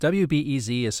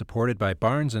WBEZ is supported by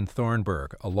Barnes &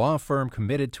 Thornburg, a law firm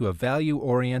committed to a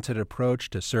value-oriented approach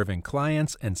to serving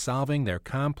clients and solving their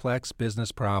complex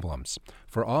business problems.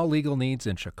 For all legal needs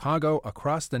in Chicago,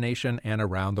 across the nation, and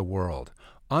around the world.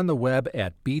 On the web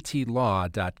at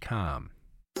btlaw.com.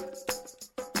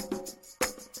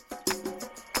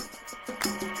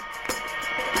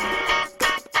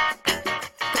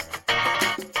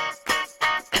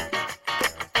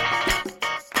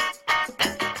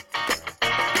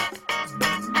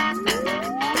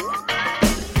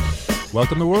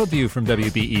 Welcome to Worldview from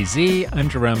WBEZ. I'm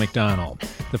Jerome McDonnell.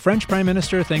 The French Prime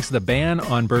Minister thinks the ban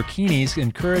on burkinis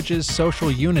encourages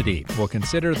social unity. We'll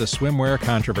consider the swimwear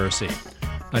controversy.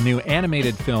 A new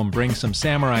animated film brings some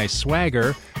samurai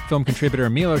swagger. Film contributor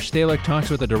Milos Stalik talks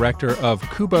with the director of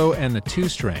Kubo and the Two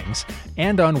Strings.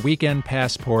 And on Weekend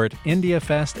Passport,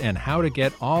 IndiaFest and how to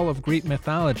get all of Greek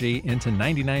mythology into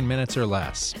 99 minutes or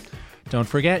less. Don't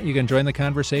forget, you can join the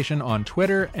conversation on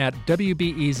Twitter at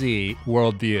WBEZ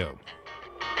Worldview.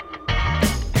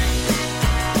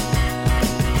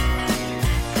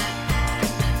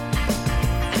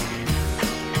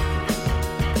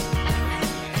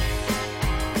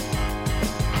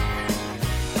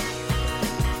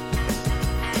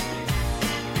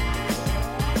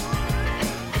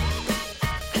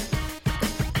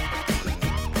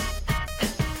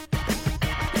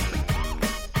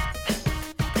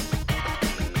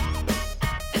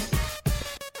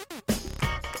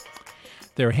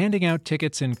 They're handing out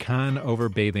tickets in Cannes over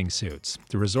bathing suits.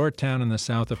 The resort town in the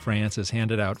south of France has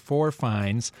handed out 4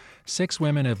 fines. 6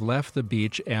 women have left the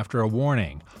beach after a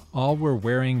warning. All were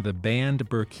wearing the banned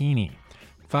burkini.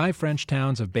 5 French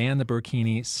towns have banned the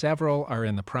burkini. Several are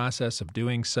in the process of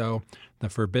doing so. The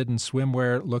forbidden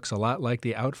swimwear looks a lot like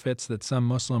the outfits that some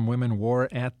Muslim women wore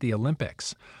at the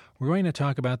Olympics. We're going to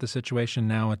talk about the situation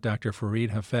now with Dr. Farid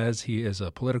Hafez. He is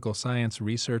a political science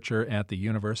researcher at the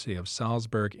University of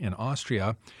Salzburg in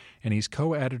Austria, and he's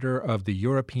co-editor of the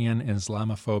European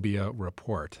Islamophobia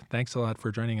Report. Thanks a lot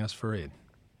for joining us, Farid.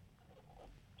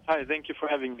 Hi, thank you for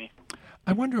having me.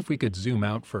 I wonder if we could zoom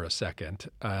out for a second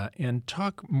and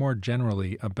talk more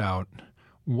generally about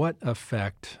what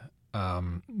effect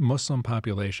Muslim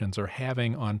populations are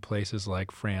having on places like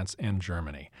France and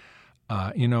Germany.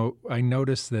 I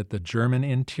noticed that the German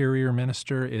interior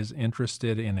minister is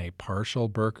interested in a partial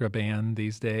burqa ban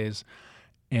these days,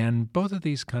 and both of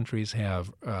these countries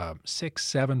have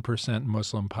 6-7%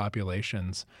 Muslim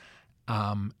populations.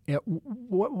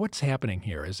 What's happening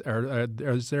here? Is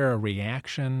there a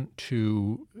reaction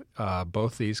to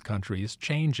both these countries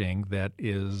changing that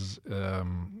is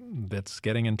that's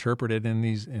getting interpreted in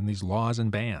these laws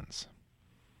and bans?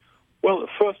 Well,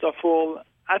 first of all,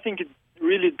 I think it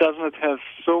really does not have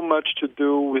so much to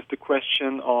do with the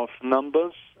question of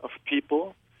numbers of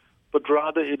people, but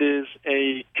rather it is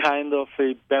a kind of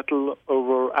a battle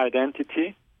over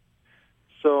identity.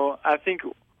 So I think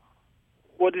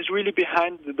what is really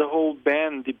behind the whole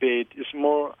ban debate is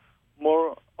more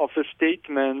of a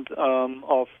statement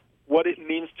of what it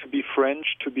means to be French,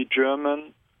 to be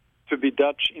German, to be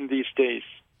Dutch in these days.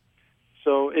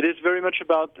 So it is very much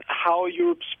about how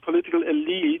Europe's political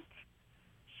elite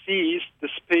sees the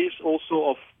space also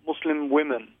of Muslim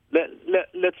women.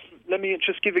 Let me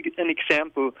just give an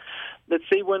example. Let's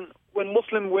say when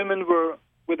Muslim women were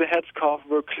with a headscarf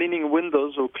were cleaning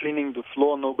windows or cleaning the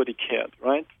floor, nobody cared,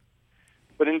 right?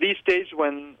 But in these days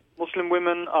when Muslim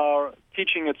women are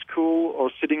teaching at school or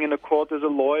sitting in a court as a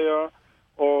lawyer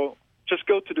or just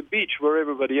go to the beach where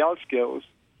everybody else goes,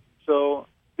 so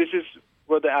this is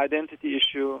where the identity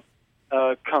issue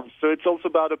comes. So it's also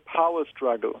about a power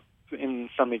struggle in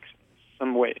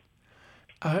some way.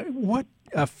 What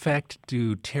effect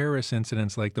do terrorist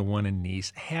incidents like the one in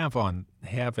Nice have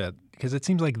it? Because it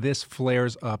seems like this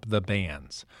flares up the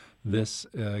bans. This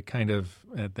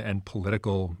and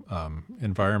political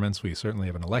environments. We certainly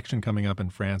have an election coming up in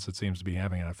France that seems to be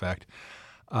having an effect.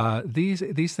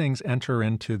 These things enter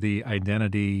into the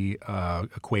identity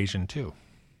equation too.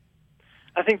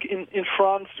 I think in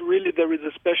France, really, there is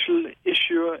a special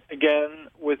issue, again,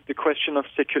 with the question of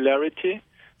secularity.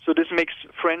 So this makes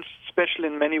France special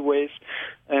in many ways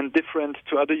and different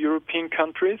to other European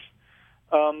countries.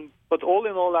 But all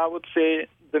in all, I would say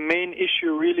the main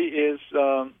issue really is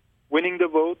winning the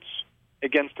votes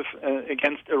against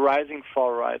a rising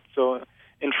far right. So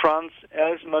in France,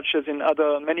 as much as in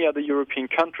many other European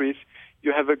countries,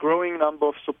 you have a growing number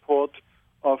of support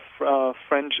of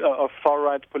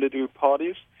far-right political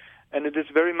parties, and it is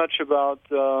very much about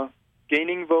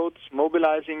gaining votes,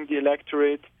 mobilizing the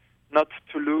electorate, not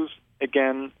to lose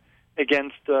again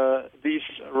against these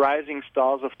rising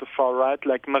stars of the far right,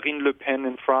 like Marine Le Pen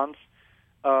in France,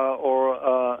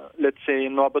 or let's say,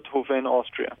 Norbert Hofer in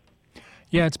Austria.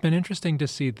 Yeah, it's been interesting to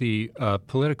see the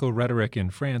political rhetoric in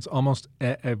France. Almost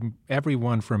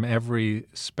everyone from every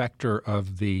specter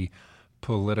of the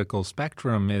political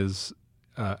spectrum is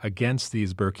against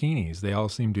these burkinis. They all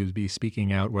seem to be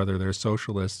speaking out, whether they're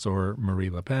socialists or Marie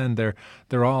Le Pen.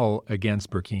 They're all against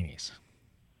burkinis.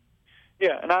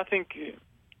 Yeah, and I think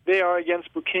they are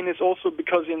against burkinis also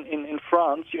because in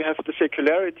France you have the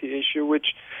secularity issue,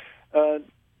 which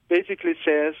basically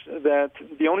says that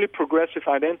the only progressive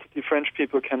identity French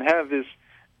people can have is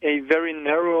a very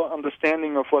narrow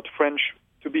understanding of what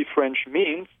to be French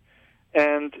means,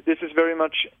 and this is very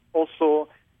much also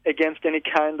against any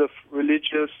kind of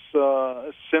religious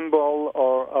symbol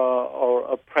or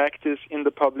a practice in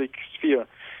the public sphere.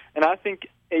 And I think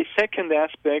a second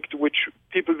aspect, which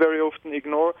people very often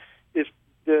ignore, is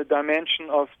the dimension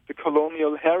of the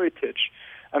colonial heritage.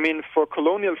 I mean, for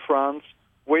colonial France,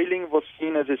 wailing was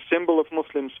seen as a symbol of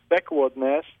Muslims'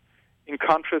 backwardness in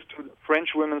contrast to French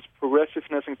women's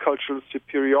progressiveness and cultural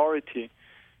superiority.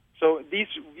 So these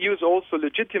views also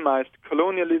legitimized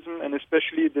colonialism and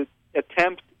especially the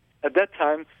attempt at that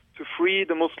time to free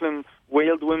the Muslim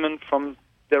wailed women from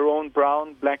their own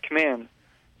brown black men.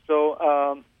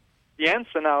 So the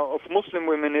answer now of Muslim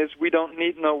women is we don't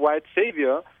need no white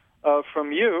savior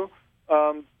from you,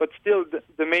 but still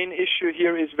the main issue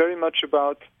here is very much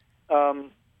about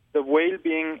the whale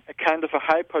being a kind of a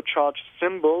hypercharged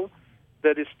symbol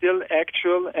that is still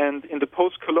actual, and in the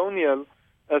post-colonial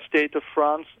state of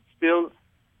France, still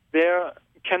there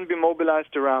can be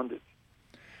mobilized around it.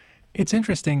 It's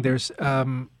interesting. There's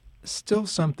still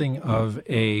something of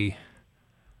a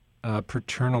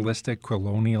paternalistic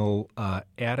colonial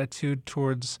attitude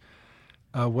towards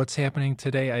what's happening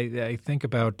today. I think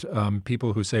about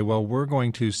people who say, well, we're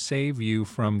going to save you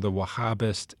from the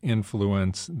Wahhabist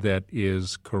influence that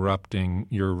is corrupting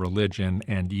your religion,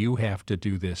 and you have to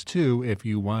do this too if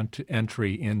you want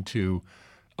entry into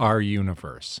our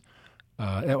universe.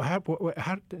 How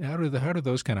do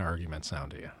those kind of arguments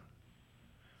sound to you?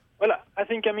 Well, I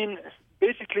think,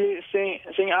 basically saying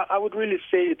I would really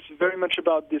say it's very much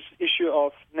about this issue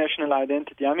of national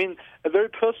identity. I mean, a very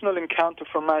personal encounter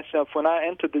for myself when I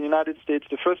entered the United States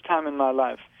the first time in my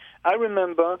life. I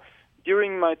remember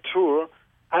during my tour,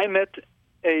 I met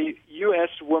a U.S.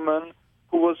 woman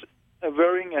who was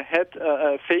wearing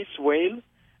a face veil,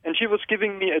 and she was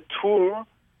giving me a tour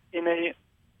in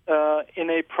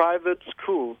a private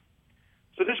school.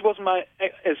 So this was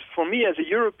for me as a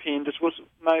European, this was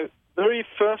my very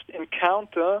first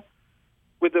encounter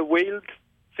with a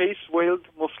face-veiled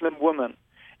Muslim woman.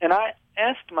 And I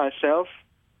asked myself,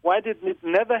 why did it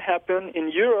never happen in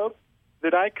Europe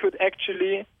that I could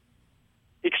actually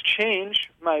exchange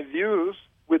my views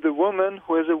with a woman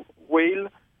who has a veil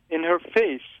in her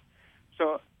face?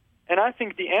 And I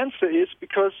think the answer is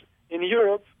because in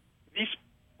Europe, these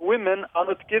women are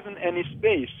not given any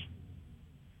space.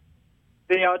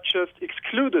 They are just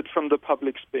excluded from the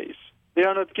public space. They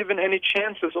are not given any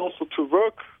chances also to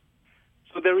work,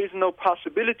 so there is no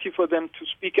possibility for them to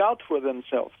speak out for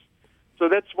themselves. So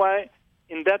that's why,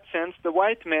 in that sense, the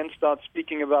white men start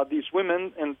speaking about these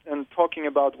women and talking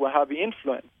about Wahhabi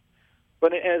influence.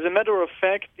 But as a matter of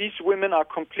fact, these women are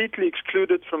completely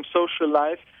excluded from social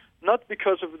life, not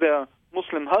because of their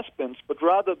Muslim husbands, but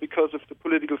rather because of the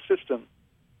political system.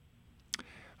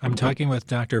 I'm talking with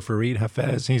Dr. Farid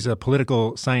Hafez. He's a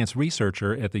political science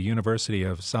researcher at the University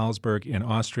of Salzburg in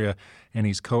Austria, and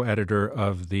he's co-editor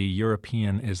of the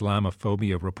European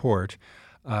Islamophobia Report.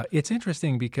 It's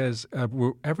interesting because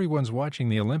everyone's watching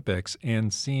the Olympics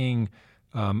and seeing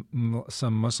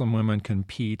some Muslim women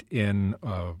compete in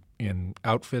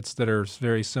outfits that are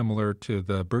very similar to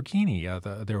the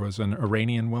burkini. There was an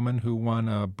Iranian woman who won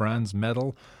a bronze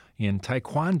medal in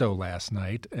Taekwondo last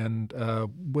night and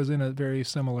was in a very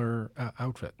similar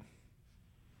outfit.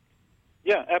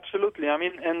 Yeah, absolutely.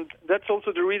 And that's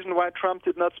also the reason why Trump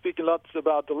did not speak a lot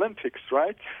about the Olympics,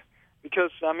 right? Because,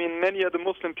 many other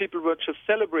Muslim people were just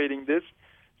celebrating this,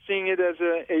 seeing it as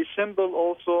a symbol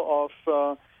also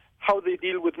of how they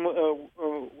deal with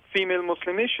female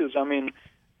Muslim issues.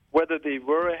 Whether they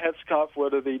wear a headscarf,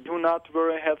 whether they do not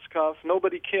wear a headscarf,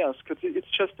 nobody cares because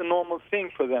it's just a normal thing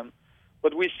for them.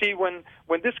 But we see when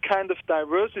this kind of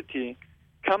diversity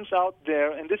comes out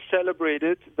there and is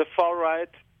celebrated, the far right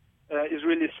is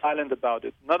really silent about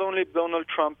it. Not only Donald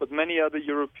Trump, but many other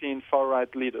European far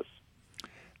right leaders.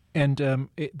 And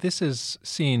this is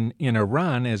seen in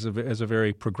Iran as a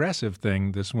very progressive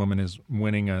thing. This woman is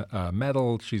winning a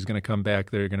medal. She's going to come back.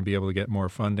 They're going to be able to get more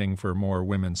funding for more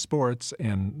women's sports,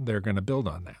 and they're going to build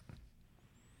on that.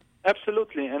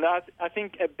 Absolutely. And I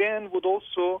think a ban would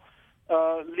also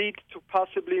lead to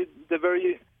possibly the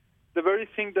very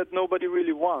thing that nobody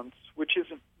really wants, which is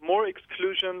more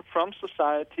exclusion from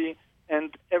society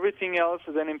and everything else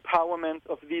than empowerment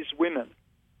of these women.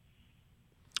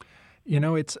 You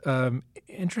know, it's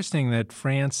interesting that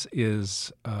France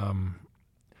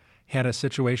had a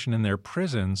situation in their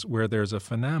prisons where there's a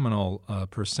phenomenal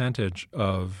percentage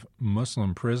of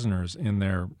Muslim prisoners in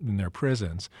their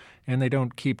prisons, and they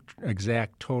don't keep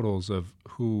exact totals of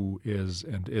who is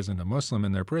and isn't a Muslim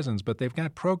in their prisons, but they've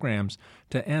got programs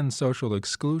to end social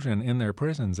exclusion in their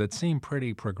prisons that seem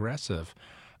pretty progressive,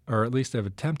 or at least have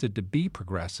attempted to be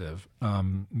progressive.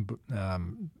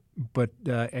 But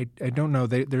I don't know.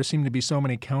 There seem to be so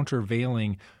many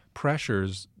countervailing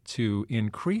pressures to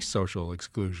increase social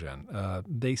exclusion.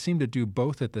 They seem to do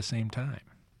both at the same time.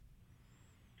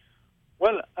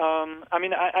 Well,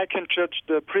 I can judge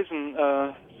the prison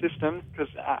system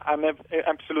because I'm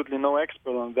absolutely no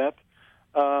expert on that.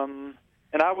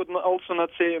 And I would also not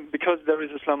say because there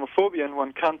is Islamophobia in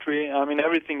one country,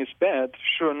 everything is bad.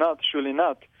 Surely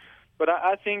not. But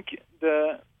I think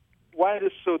why it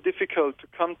is so difficult to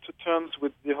come to terms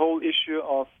with the whole issue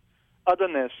of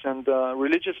otherness and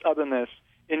religious otherness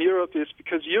in Europe is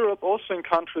because Europe, also in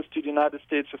contrast to the United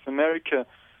States of America,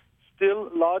 still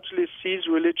largely sees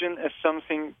religion as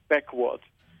something backward.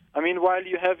 While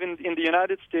you have in the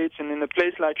United States and in a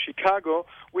place like Chicago,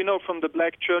 we know from the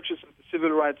black churches and the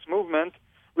civil rights movement,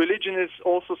 religion is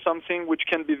also something which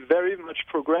can be very much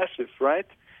progressive, right?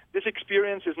 This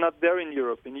experience is not there in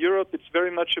Europe. In Europe, it's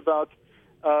very much about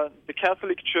the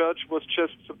Catholic Church was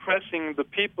just suppressing the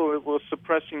people, it was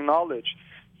suppressing knowledge.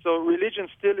 So religion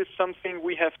still is something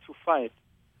we have to fight.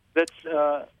 That's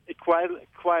a quite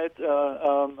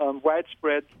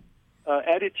widespread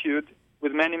attitude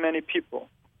with many, many people.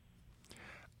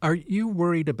 Are you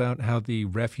worried about how the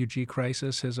refugee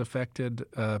crisis has affected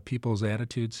people's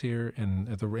attitudes here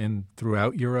and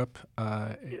throughout Europe?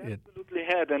 It absolutely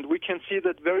had, and we can see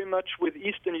that very much with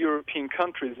Eastern European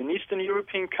countries. In Eastern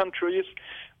European countries,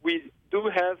 we do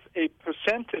have a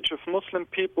percentage of Muslim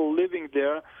people living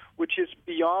there which is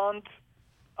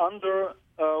under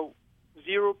 0.1%.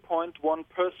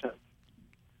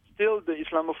 Still, the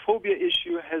Islamophobia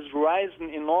issue has risen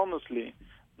enormously.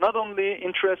 Not only,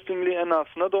 interestingly enough,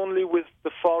 not only with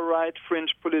the far-right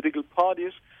fringe political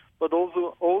parties, but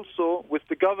also with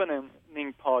the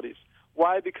governing parties.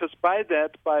 Why? Because by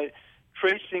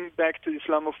tracing back to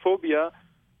Islamophobia,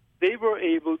 they were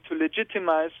able to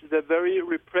legitimize the very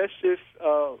repressive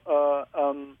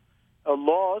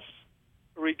laws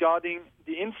regarding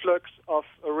the influx of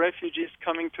refugees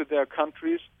coming to their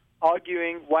countries,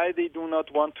 arguing why they do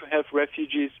not want to have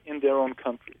refugees in their own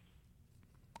countries.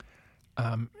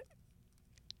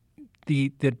 The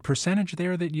percentage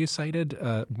there that you cited,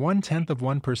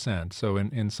 0.1%. So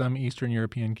in some Eastern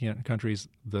European countries,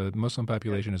 the Muslim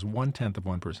population is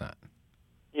 0.1%.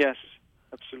 Yes,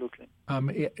 absolutely.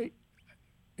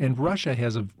 And Russia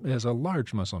has a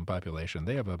large Muslim population.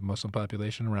 They have a Muslim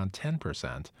population around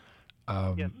 10%.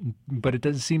 Yes. But it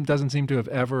doesn't seem to have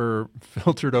ever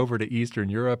filtered over to Eastern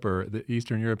Europe, or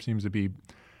Eastern Europe seems to be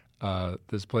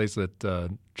this place that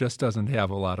just doesn't have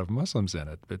a lot of Muslims in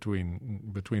it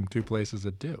between two places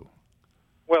that do.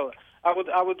 Well, I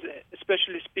would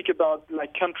especially speak about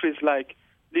countries like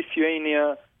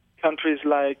Lithuania, countries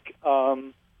like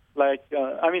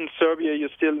Serbia. You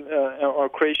still or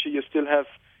Croatia. You still have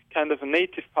kind of a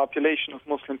native population of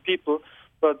Muslim people,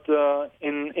 but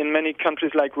in many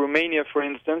countries like Romania, for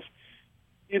instance,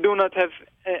 you do not have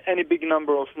any big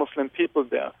number of Muslim people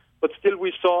there. But still,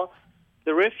 we saw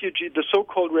the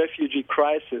so-called refugee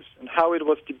crisis and how it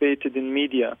was debated in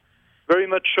media very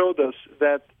much showed us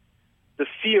that the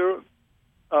fear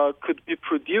could be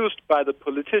produced by the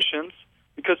politicians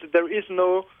because there is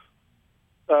no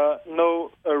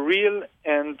real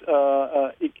and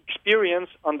experience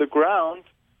on the ground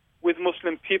with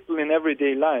Muslim people in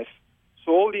everyday life.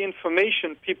 So all the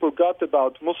information people got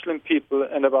about Muslim people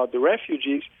and about the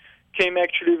refugees came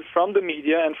actually from the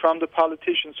media and from the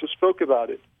politicians who spoke about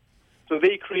it. So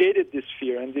they created this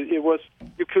fear, and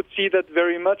you could see that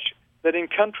very much, that in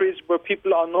countries where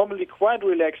people are normally quite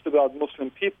relaxed about Muslim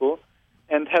people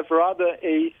and have rather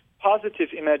a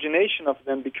positive imagination of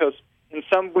them because in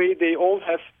some way they all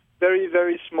have very,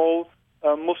 very small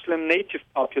Muslim native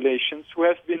populations who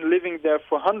have been living there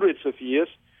for hundreds of years,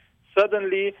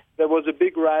 suddenly there was a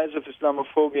big rise of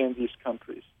Islamophobia in these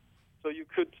countries. So you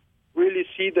could really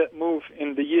see that move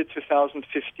in the year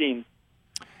 2015.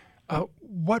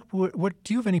 What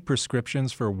do you have any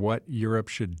prescriptions for what Europe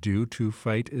should do to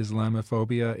fight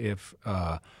Islamophobia if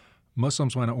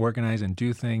Muslims want to organize and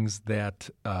do things that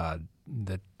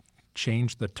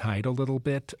change the tide a little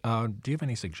bit. Do you have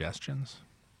any suggestions?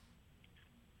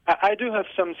 I do have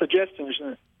some suggestions,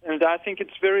 and I think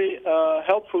it's very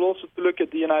helpful also to look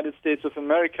at the United States of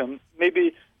America.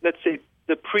 Maybe, let's say,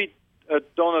 the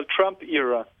pre-Donald Trump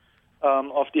era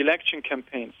of the election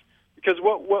campaigns. Because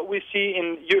what we see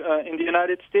in the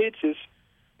United States is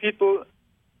people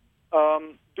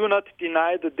do not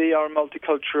deny that they are a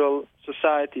multicultural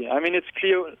society. I mean, it's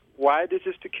clear why this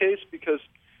is the case, because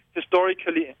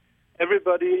historically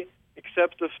everybody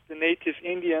except of the native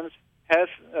Indians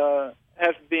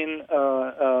have been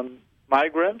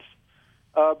migrants.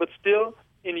 But still,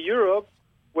 in Europe,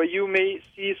 where you may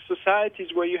see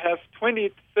societies where you have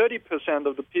 20-30%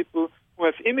 of the people who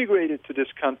have immigrated to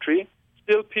this country,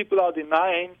 still people are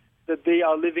denying that they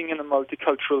are living in a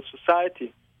multicultural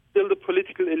society. Still the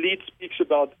political elite speaks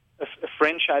about a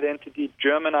French identity,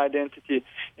 German identity,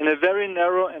 in a very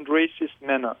narrow and racist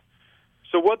manner.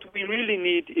 So what we really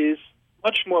need is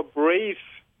much more brave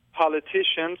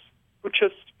politicians who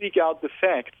just speak out the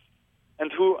facts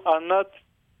and who are not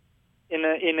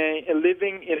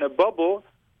living in a bubble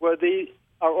where they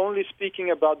are only speaking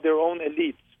about their own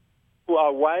elites, who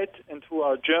are white and who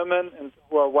are German and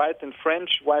who are white and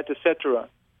French, white, etc.,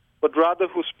 but rather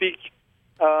who speak,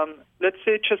 let's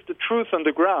say, just the truth on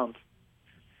the ground.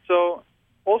 So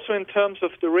also in terms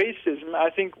of the racism, I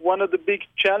think one of the big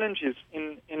challenges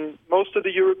in most of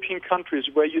the European countries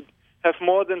where you have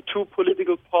more than two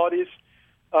political parties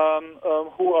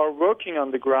who are working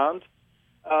on the ground,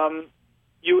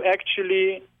 you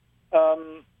actually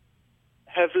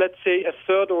have, let's say, a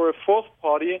third or a fourth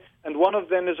party, and one of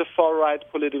them is a far-right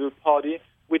political party,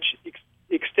 which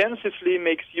extensively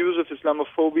makes use of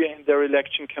Islamophobia in their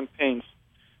election campaigns.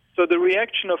 So the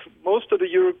reaction of most of the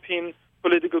European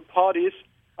political parties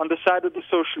on the side of the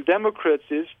Social Democrats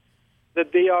is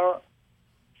that they are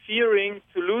fearing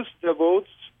to lose their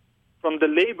votes from the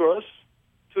laborers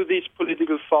to these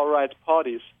political far-right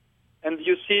parties. And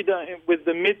you see that with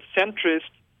the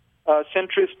mid-centrist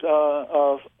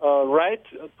right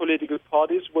political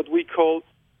parties, what we call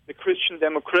the Christian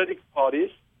Democratic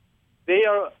parties, they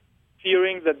are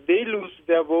fearing that they lose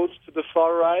their votes to the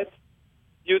far right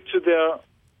due to their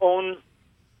own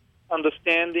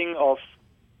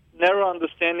narrow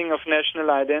understanding of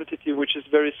national identity, which is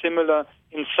very similar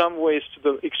in some ways to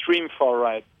the extreme far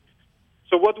right.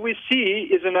 So what we see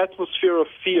is an atmosphere of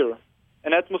fear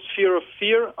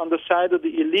on the side of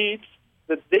the elites,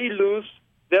 that they lose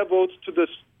their votes to the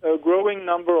growing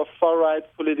number of far-right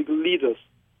political leaders.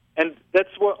 And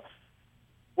that's what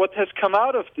has come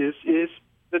out of this is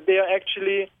that they are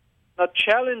actually not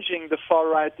challenging the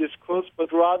far-right discourse,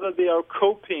 but rather they are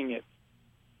copying it.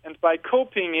 And by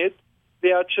copying it,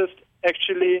 they are just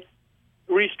actually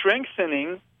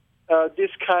re-strengthening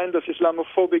this kind of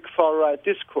Islamophobic far-right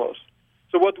discourse.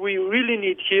 So what we really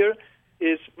need here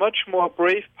is much more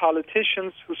brave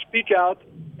politicians who speak out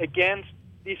against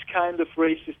this kind of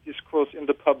racist discourse in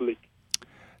the public.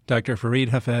 Dr. Farid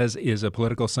Hafez is a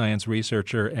political science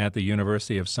researcher at the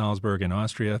University of Salzburg in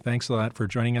Austria. Thanks a lot for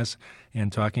joining us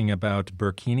and talking about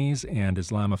burkinis and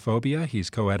Islamophobia. He's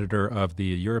co-editor of the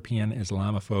European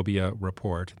Islamophobia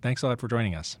Report. Thanks a lot for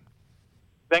joining us.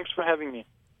 Thanks for having me.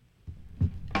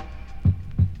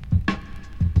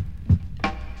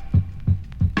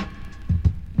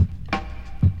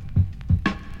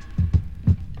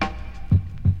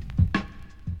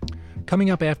 Coming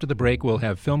up after the break, we'll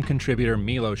have film contributor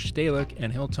Milos Stalik,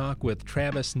 and he'll talk with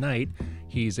Travis Knight.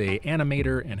 He's an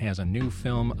animator and has a new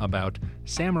film about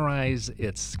samurais.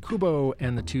 It's Kubo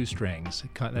and the Two Strings.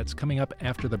 That's coming up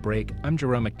after the break. I'm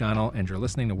Jerome McDonnell, and you're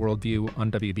listening to Worldview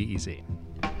on WBEZ.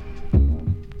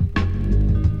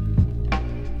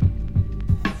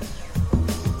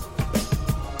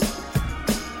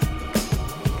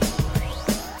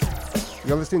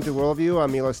 You're listening to Worldview.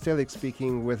 I'm Milos Stalik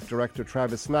speaking with director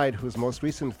Travis Knight, whose most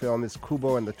recent film is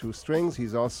Kubo and the Two Strings.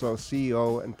 He's also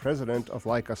CEO and president of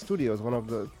Laika Studios, one of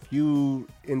the few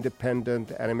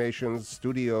independent animation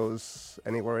studios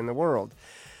anywhere in the world.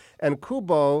 And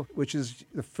Kubo, which is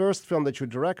the first film that you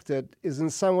directed, is in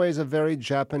some ways a very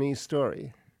Japanese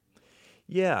story.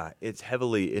 Yeah, it's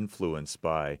heavily influenced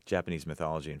by Japanese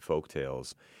mythology and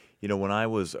folktales. You know, when I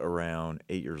was around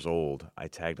 8 years old, I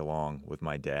tagged along with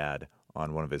my dad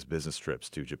on one of his business trips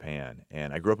to Japan.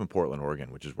 And I grew up in Portland,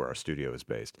 Oregon, which is where our studio is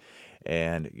based.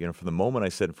 And, you know, from the moment I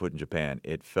set foot in Japan,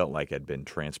 it felt like I'd been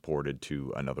transported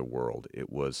to another world. It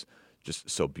was just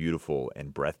so beautiful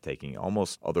and breathtaking,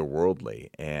 almost otherworldly.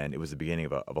 And it was the beginning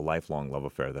of a lifelong love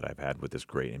affair that I've had with this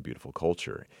great and beautiful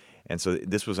culture. And so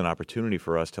this was an opportunity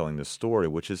for us telling this story,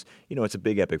 which is, it's a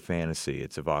big epic fantasy.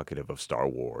 It's evocative of Star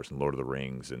Wars and Lord of the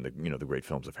Rings and the great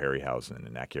films of Harryhausen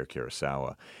and Akira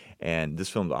Kurosawa. And this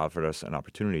film offered us an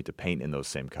opportunity to paint in those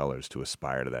same colors, to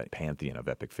aspire to that pantheon of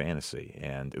epic fantasy.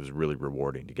 And it was really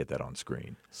rewarding to get that on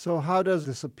screen. So how does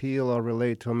this appeal or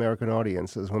relate to American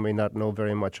audiences who may not know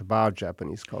very much about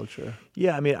Japanese culture?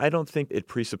 Yeah, I don't think it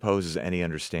presupposes any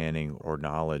understanding or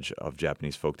knowledge of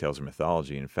Japanese folktales or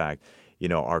mythology. In fact,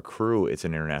 our crew, it's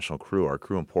an international crew. Our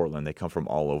crew in Portland, they come from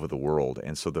all over the world.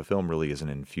 And so the film really is an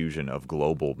infusion of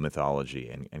global mythology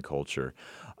and culture.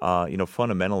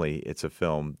 Fundamentally, it's a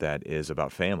film that is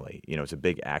about family. It's a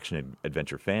big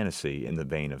action-adventure fantasy in the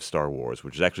vein of Star Wars,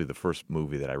 which is actually the first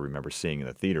movie that I remember seeing in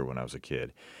the theater when I was a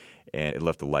kid. And it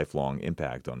left a lifelong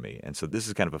impact on me. And so this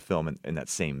is kind of a film in that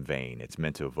same vein. It's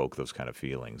meant to evoke those kind of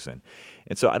feelings. And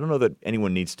so I don't know that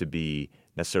anyone needs to be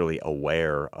necessarily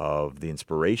aware of the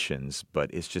inspirations, but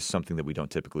it's just something that we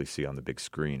don't typically see on the big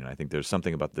screen. And I think there's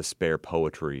something about the spare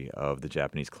poetry of the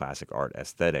Japanese classic art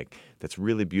aesthetic that's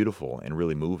really beautiful and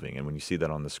really moving. And when you see that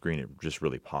on the screen, it just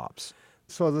really pops.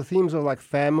 So the themes of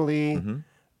family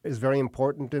is very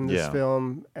important in this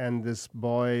film, and this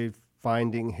boy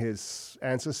finding his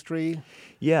ancestry.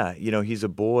 Yeah, he's a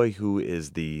boy who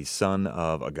is the son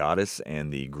of a goddess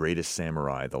and the greatest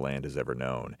samurai the land has ever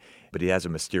known. But he has a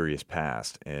mysterious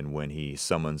past, and when he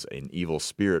summons an evil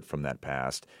spirit from that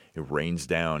past, it rains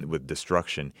down with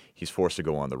destruction. He's forced to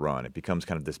go on the run. It becomes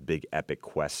kind of this big epic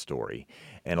quest story.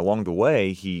 And along the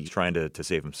way, he's trying to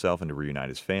save himself and to reunite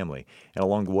his family. And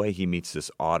along the way, he meets this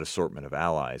odd assortment of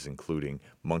allies, including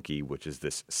Monkey, which is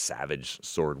this savage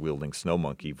sword-wielding snow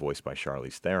monkey voiced by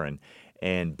Charlize Theron,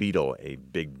 and Beetle, a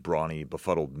big, brawny,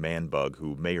 befuddled man-bug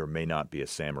who may or may not be a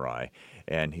samurai,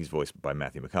 and he's voiced by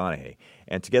Matthew McConaughey.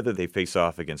 And together they face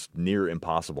off against near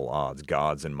impossible odds,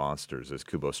 gods and monsters, as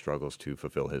Kubo struggles to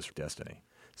fulfill his destiny.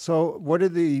 So where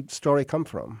did the story come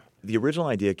from? The original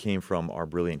idea came from our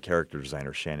brilliant character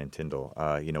designer, Shannon Tyndall.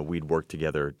 We'd worked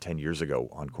together 10 years ago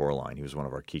on Coraline. He was one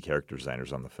of our key character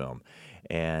designers on the film.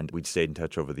 And we'd stayed in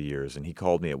touch over the years. And he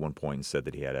called me at one point and said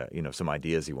that he had some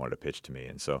ideas he wanted to pitch to me.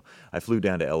 And so I flew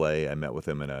down to L.A. I met with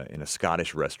him in a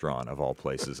Scottish restaurant, of all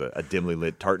places, a dimly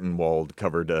lit, tartan-walled,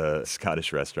 covered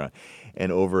Scottish restaurant.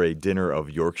 And over a dinner of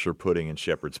Yorkshire pudding and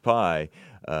shepherd's pie,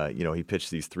 he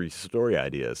pitched these 3 story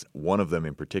ideas. One of them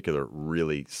in particular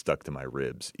really stuck to my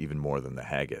ribs, even more than the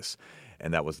haggis.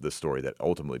 And that was the story that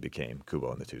ultimately became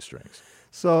Kubo and the Two Strings.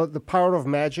 So the power of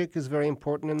magic is very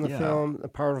important in the film, the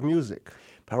power of music.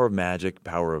 Power of magic,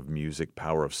 power of music,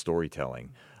 power of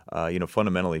storytelling.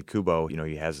 Fundamentally, Kubo,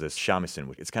 he has this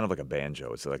shamisen. It's kind of like a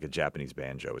banjo. It's like a Japanese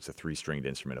banjo. It's a 3-stringed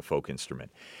instrument, a folk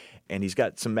instrument. And he's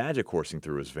got some magic coursing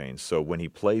through his veins. So when he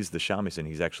plays the shamisen,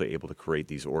 he's actually able to create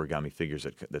these origami figures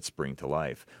that spring to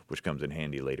life, which comes in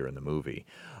handy later in the movie.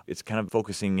 It's kind of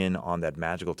focusing in on that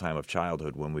magical time of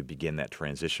childhood when we begin that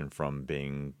transition from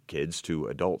being kids to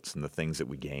adults, and the things that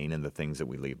we gain and the things that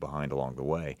we leave behind along the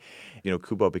way.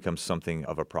 Kubo becomes something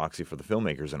of a proxy for the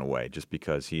filmmakers in a way, just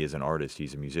because he is an artist,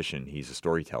 he's a musician, he's a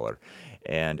storyteller.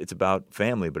 And it's about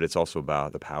family, but it's also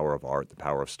about the power of art, the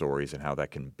power of stories, and how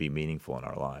that can be meaningful in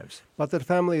our lives. But that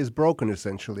family is broken,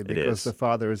 essentially, because the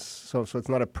father is... So it's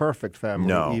not a perfect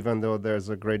family, even though there's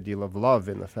a great deal of love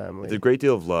in the family. There's a great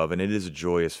deal of love, and it is a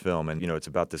joyous film. And, it's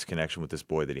about this connection with this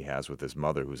boy that he has with his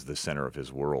mother, who's the center of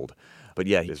his world. But,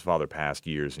 his father passed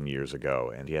years and years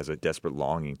ago, and he has a desperate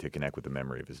longing to connect with the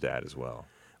memory of his dad as well.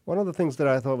 One of the things that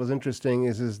I thought was interesting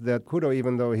is that Kudo,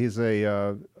 even though he's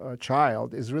a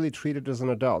child, is really treated as an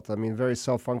adult. I mean, very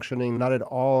self-functioning, not at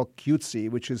all cutesy,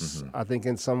 which is, I think,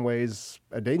 in some ways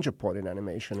a danger point in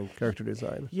animation and character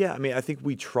design. Yeah, I think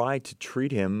we try to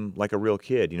treat him like a real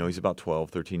kid. He's about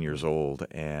 12, 13 years old,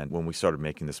 and when we started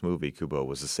making this movie, Kubo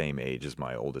was the same age as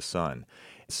my oldest son.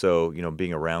 So,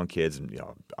 being around kids, and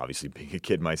obviously being a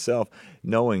kid myself,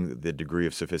 knowing the degree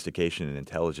of sophistication and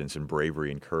intelligence and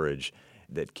bravery and courage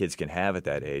that kids can have at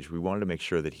that age, we wanted to make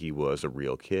sure that he was a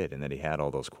real kid and that he had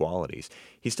all those qualities.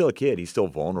 He's still a kid. He's still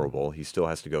vulnerable. He still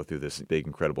has to go through this big,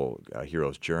 incredible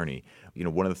hero's journey.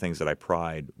 One of the things that I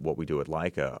pride what we do at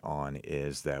Leica on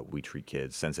is that we treat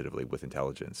kids sensitively with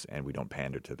intelligence and we don't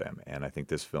pander to them. And I think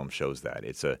this film shows that.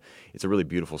 It's a really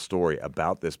beautiful story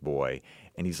about this boy,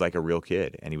 and he's like a real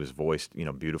kid. And he was voiced,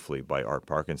 beautifully by Art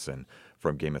Parkinson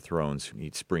from Game of Thrones.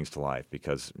 He springs to life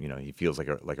because, he feels like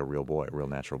a real boy, a real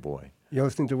natural boy. You're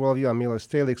listening to Worldview. I'm Milo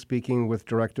Stalik speaking with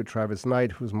director Travis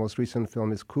Knight, whose most recent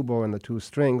film is Kubo and the Two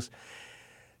Strings.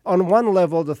 On one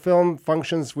level, the film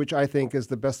functions, which I think is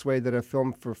the best way that a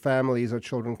film for families or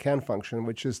children can function,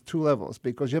 which is two levels,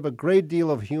 because you have a great deal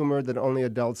of humor that only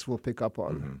adults will pick up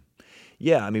on. Mm-hmm.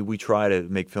 Yeah, I mean, we try to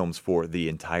make films for the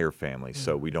entire family,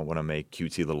 so we don't want to make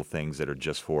cutesy little things that are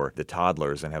just for the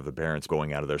toddlers and have the parents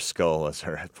going out of their skull as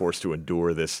they're forced to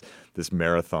endure this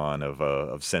marathon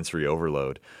of sensory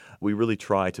overload. We really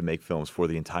try to make films for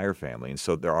the entire family, and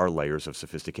so there are layers of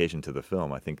sophistication to the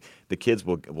film. I think the kids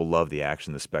will love the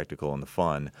action, the spectacle, and the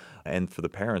fun, and for the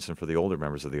parents and for the older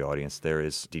members of the audience, there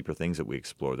is deeper things that we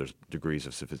explore. There's degrees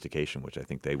of sophistication, which I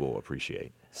think they will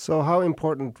appreciate. So how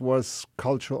important was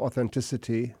cultural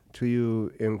authenticity to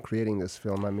you in creating this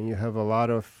film? I mean, you have a lot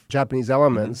of Japanese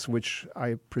elements, which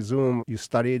I presume you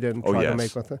studied and tried to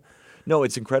make authentic. No,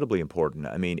 it's incredibly important.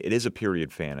 I mean, it is a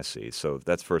period fantasy, so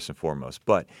that's first and foremost.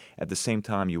 But at the same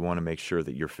time, you want to make sure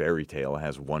that your fairy tale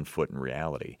has one foot in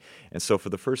reality. And so for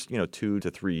the first, 2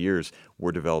 to 3 years,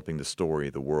 we're developing the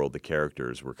story, the world, the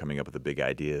characters. We're coming up with the big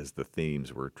ideas, the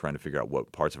themes. We're trying to figure out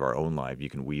what parts of our own life you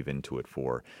can weave into it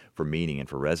for meaning and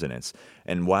for resonance.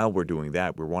 And while we're doing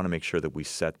that, we want to make sure that we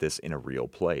set this in a real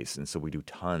place. And so we do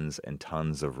tons and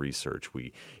tons of research.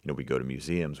 We go to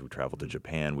museums. We travel to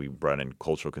Japan. We brought in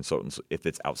cultural consultants if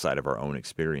it's outside of our own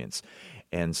experience.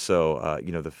 And so,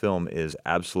 the film is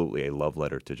absolutely a love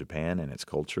letter to Japan and its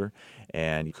culture.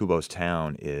 And Kubo's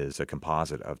town is a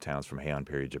composite of towns from Heian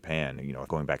period Japan,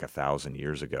 going back 1,000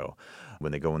 years ago.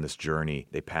 When they go on this journey,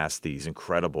 they pass these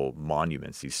incredible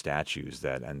monuments, these statues,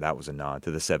 and that was a nod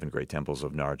to the 7 great temples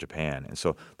of Nara, Japan. And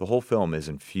so the whole film is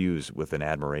infused with an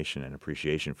admiration and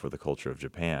appreciation for the culture of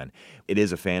Japan. It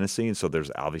is a fantasy, and so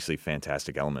there's obviously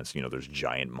fantastic elements. There's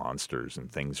giant monsters and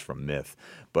things from myth.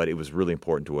 But it was really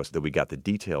important to us that we got the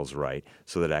details right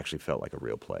so that it actually felt like a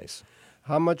real place.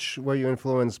 How much were you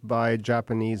influenced by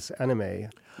Japanese anime,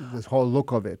 this whole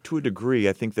look of it? To a degree,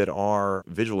 I think that our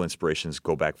visual inspirations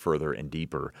go back further and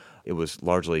deeper. It was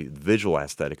largely, the visual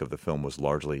aesthetic of the film was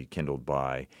largely kindled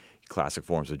by classic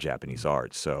forms of Japanese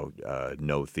art, so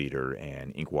no theater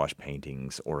and ink wash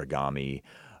paintings, origami,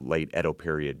 late Edo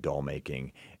period doll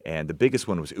making. And the biggest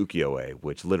one was ukiyo-e,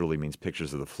 which literally means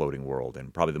pictures of the floating world.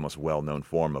 And probably the most well-known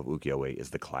form of ukiyo-e is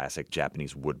the classic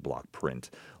Japanese woodblock print,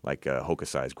 like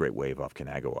Hokusai's Great Wave off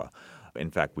Kanagawa.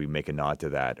 In fact, we make a nod to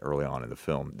that early on in the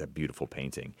film, that beautiful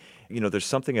painting. There's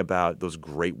something about those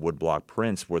great woodblock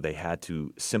prints where they had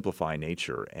to simplify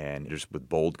nature and just with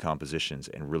bold compositions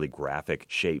and really graphic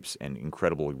shapes and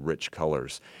incredibly rich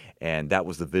colors. And that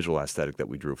was the visual aesthetic that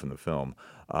we drew from the film,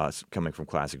 coming from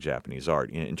classic Japanese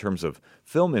art. In terms of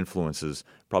film influences,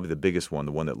 probably the biggest one,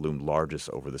 the one that loomed largest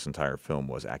over this entire film,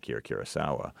 was Akira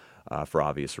Kurosawa, for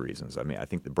obvious reasons. I mean, I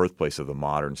think the birthplace of the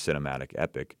modern cinematic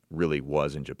epic really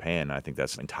was in Japan. I think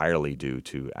that's entirely due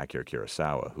to Akira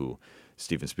Kurosawa, who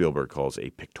Steven Spielberg calls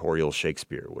a pictorial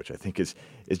Shakespeare, which I think is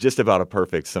just about a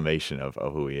perfect summation of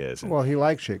who he is. Well, he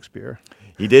liked Shakespeare.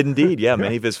 He did indeed, yeah.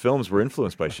 Many of his films were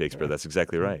influenced by Shakespeare. That's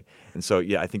exactly right. And so,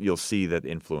 yeah, I think you'll see that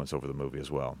influence over the movie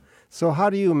as well. So how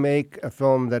do you make a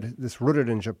film that is rooted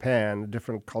in Japan, a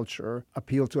different culture,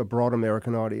 appeal to a broad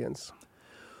American audience?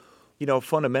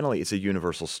 Fundamentally, it's a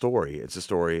universal story. It's a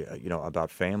story, about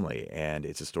family, and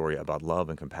it's a story about love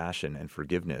and compassion and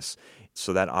forgiveness.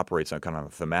 So that operates on kind of a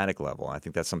thematic level. I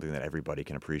think that's something that everybody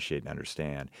can appreciate and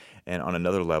understand. And on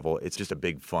another level, it's just a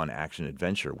big, fun action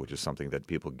adventure, which is something that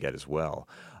people get as well.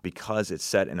 Because it's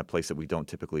set in a place that we don't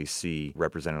typically see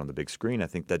represented on the big screen, I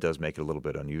think that does make it a little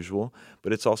bit unusual.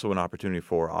 But it's also an opportunity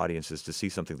for audiences to see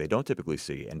something they don't typically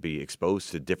see and be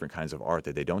exposed to different kinds of art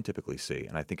that they don't typically see.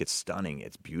 And I think it's stunning.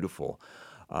 It's beautiful.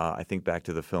 I think back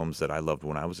to the films that I loved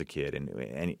when I was a kid,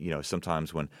 and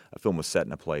sometimes when a film was set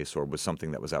in a place or was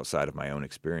something that was outside of my own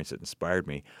experience that inspired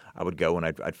me, I would go and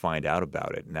I'd find out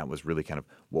about it, and that was really kind of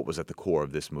what was at the core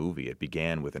of this movie. It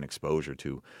began with an exposure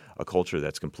to a culture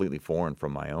that's completely foreign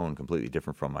from my own, completely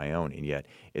different from my own, and yet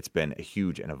it's been a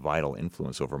huge and a vital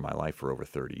influence over my life for over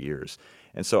 30 years.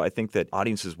 And so I think that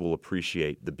audiences will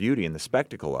appreciate the beauty and the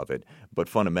spectacle of it, but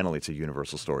fundamentally it's a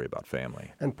universal story about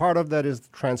family. And part of that is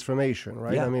transformation,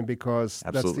 right? Yeah. I mean, because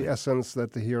Absolutely. That's the essence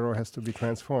that the hero has to be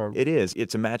transformed. It is.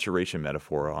 It's a maturation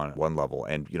metaphor on one level.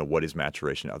 And, what is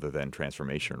maturation other than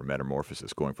transformation or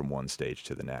metamorphosis, going from one stage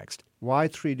to the next? Why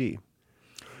 3D?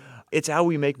 It's how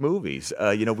we make movies.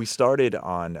 We started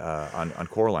on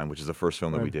Coraline, which is the first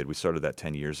film that we did. We started that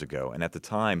 10 years ago. And at the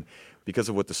time, because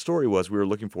of what the story was, we were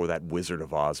looking for that Wizard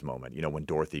of Oz moment, when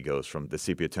Dorothy goes from the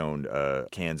sepia-toned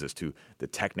Kansas to the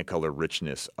Technicolor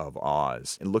richness of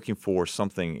Oz, and looking for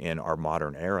something in our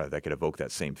modern era that could evoke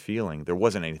that same feeling. There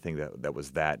wasn't anything that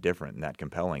was that different and that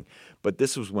compelling. But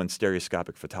this was when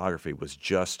stereoscopic photography was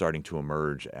just starting to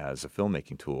emerge as a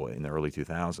filmmaking tool in the early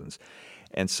 2000s.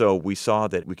 And so we saw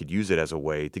that we could use it as a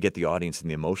way to get the audience in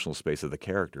the emotional space of the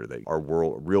character, that our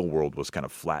real world was kind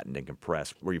of flattened and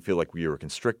compressed, where you feel like we were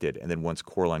constricted. And then once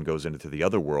Coraline goes into the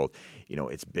other world,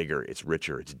 it's bigger, it's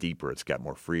richer, it's deeper, it's got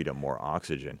more freedom, more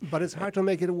oxygen. But it's hard to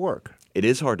make it work. It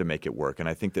is hard to make it work, and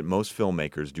I think that most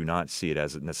filmmakers do not see it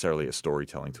as necessarily a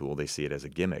storytelling tool. They see it as a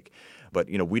gimmick. But,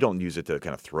 we don't use it to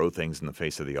kind of throw things in the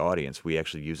face of the audience. We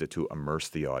actually use it to immerse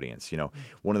the audience.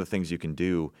 One of the things you can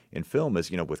do in film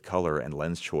is, with color and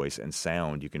lens choice and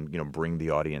sound, you can, bring the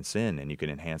audience in and you can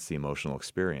enhance the emotional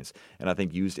experience. And I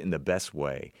think used in the best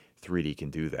way, 3D can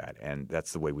do that, and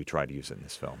that's the way we try to use it in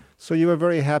this film. So you were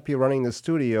very happy running the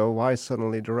studio. Why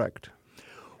suddenly direct?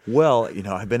 Well,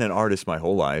 I've been an artist my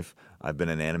whole life. I've been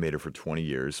an animator for 20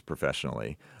 years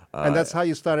professionally. And that's how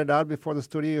you started out before the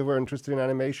studio? You were interested in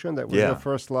animation? That was your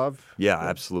first love? Yeah,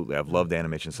 absolutely. I've loved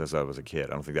animation since I was a kid.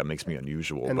 I don't think that makes me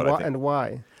unusual. And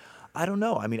why? I don't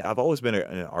know. I mean, I've always been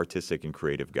an artistic and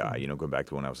creative guy, going back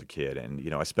to when I was a kid.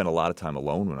 And, I spent a lot of time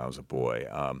alone when I was a boy.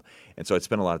 And so I'd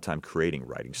spent a lot of time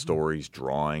writing stories,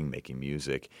 drawing, making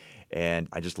music. And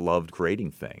I just loved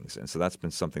creating things. And so that's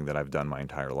been something that I've done my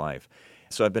entire life.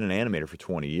 So I've been an animator for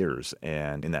 20 years,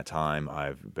 and in that time,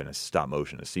 I've been a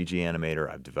stop-motion, a CG animator.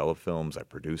 I've developed films. I've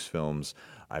produced films.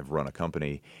 I've run a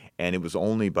company. And it was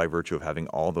only by virtue of having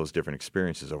all those different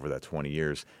experiences over that 20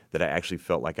 years that I actually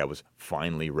felt like I was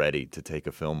finally ready to take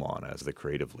a film on as the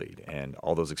creative lead. And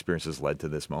all those experiences led to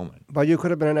this moment. But you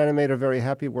could have been an animator very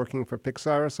happy working for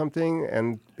Pixar or something,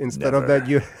 and instead of that,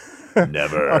 you...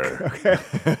 Never.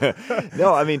 Okay.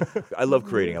 No, I mean, I love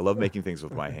creating. I love making things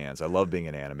with my hands. I love being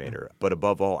an animator. But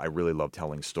above all, I really love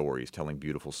telling stories, telling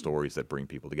beautiful stories that bring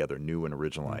people together, new and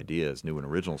original ideas, new and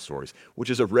original stories, which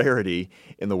is a rarity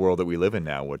in the world that we live in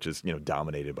now, which is,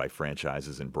 dominated by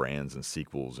franchises and brands and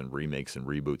sequels and remakes and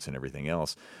reboots and everything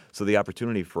else. So the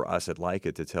opportunity for us at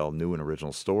Leica to tell new and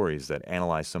original stories that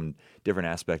analyze some different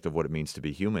aspect of what it means to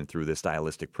be human through this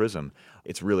stylistic prism,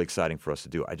 it's really exciting for us to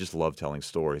do. I just love telling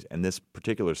stories. And this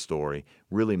particular story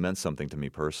really meant something to me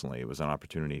personally. It was an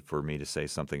opportunity for me to say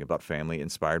something about family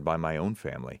inspired by my own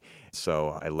family.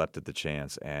 So I leapt at the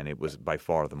chance, and it was by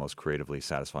far the most creatively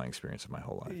satisfying experience of my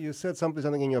whole life. You said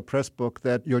something in your press book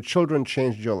that your children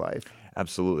changed your life.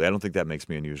 Absolutely. I don't think that makes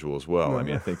me unusual as well. I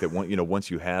mean, I think that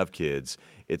once you have kids,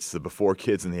 it's the before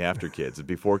kids and the after kids.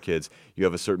 Before kids, you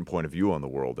have a certain point of view on the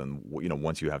world, and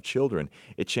once you have children,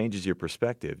 it changes your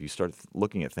perspective. You start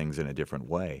looking at things in a different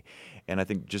way. And I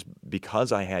think just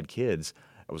because I had kids,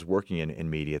 I was working in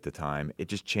media at the time, it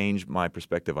just changed my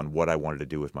perspective on what I wanted to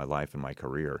do with my life and my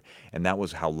career. And that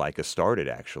was how Leica started,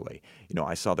 actually.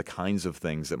 I saw the kinds of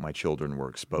things that my children were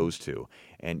exposed to.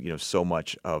 And, so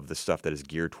much of the stuff that is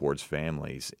geared towards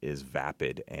families is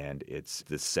vapid, and it's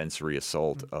this sensory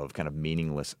assault of kind of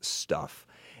meaningless stuff.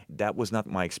 That was not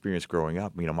my experience growing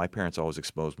up. My parents always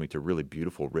exposed me to really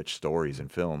beautiful, rich stories and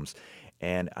films.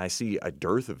 And I see a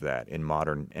dearth of that in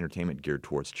modern entertainment geared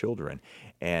towards children.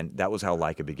 And that was how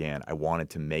Leica began. I wanted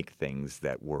to make things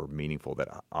that were meaningful, that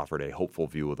offered a hopeful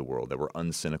view of the world, that were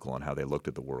uncynical in how they looked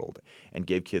at the world, and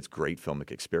gave kids great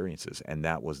filmic experiences. And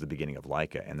that was the beginning of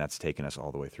Leica, and that's taken us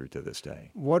all the way through to this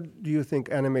day. What do you think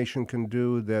animation can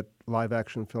do that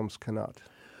live-action films cannot?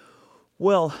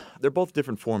 Well, they're both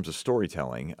different forms of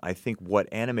storytelling. I think what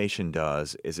animation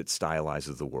does is it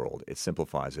stylizes the world. It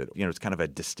simplifies it. It's kind of a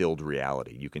distilled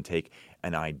reality. You can take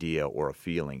an idea or a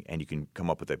feeling and you can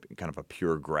come up with a kind of a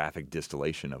pure graphic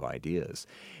distillation of ideas.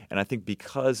 And I think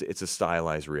because it's a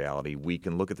stylized reality, we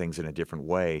can look at things in a different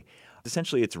way.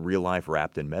 Essentially, it's real life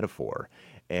wrapped in metaphor.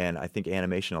 And I think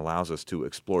animation allows us to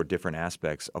explore different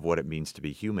aspects of what it means to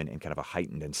be human in kind of a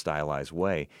heightened and stylized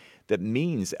way. That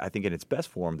means, I think in its best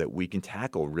form, that we can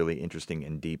tackle really interesting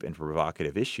and deep and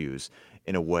provocative issues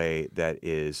in a way that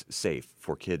is safe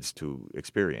for kids to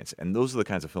experience. And those are the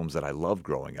kinds of films that I loved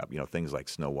growing up, things like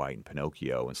Snow White and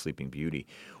Pinocchio and Sleeping Beauty,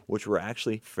 which were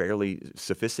actually fairly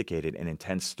sophisticated and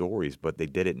intense stories, but they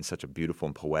did it in such a beautiful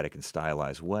and poetic and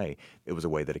stylized way. It was a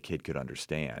way that a kid could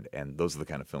understand. And those are the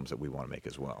kind of films that we want to make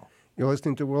as well. You're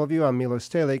listening to Worldview. I'm Milo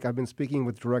Stalik. I've been speaking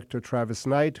with director Travis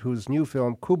Knight, whose new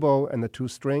film, Kubo and the Two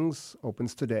Strings,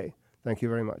 opens today. Thank you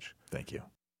very much. Thank you.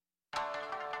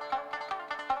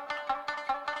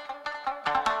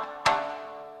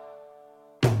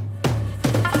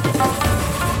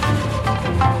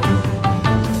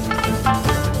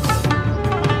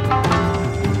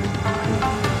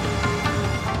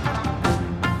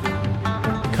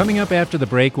 Coming up after the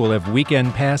break, we'll have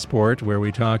Weekend Passport, where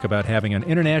we talk about having an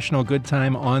international good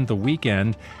time on the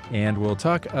weekend. And we'll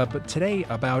talk today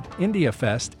about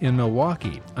IndiaFest in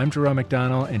Milwaukee. I'm Jerome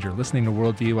McDonnell, and you're listening to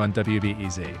Worldview on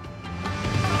WBEZ.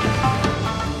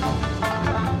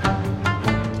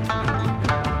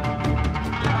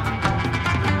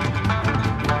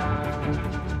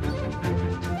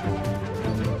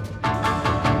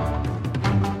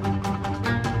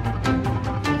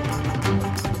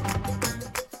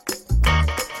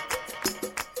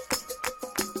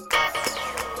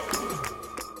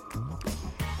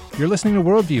 You're listening to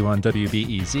Worldview on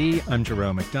WBEZ. I'm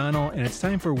Jerome McDonnell, and it's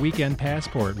time for Weekend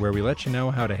Passport, where we let you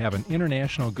know how to have an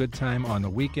international good time on the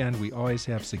weekend. We always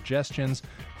have suggestions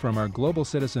from our global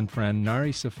citizen friend,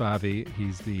 Nari Safavi.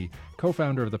 He's the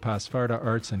co-founder of the Pasfarda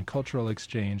Arts and Cultural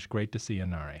Exchange. Great to see you,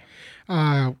 Nari.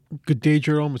 Good day,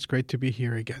 Jerome. It's great to be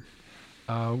here again.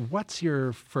 What's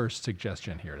your first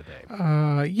suggestion here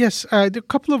today? Yes, there are a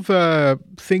couple of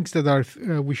things that are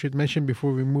we should mention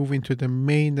before we move into the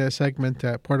main segment,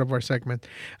 part of our segment.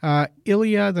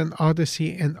 Iliad and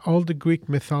Odyssey and all the Greek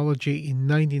mythology in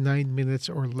 99 minutes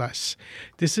or less.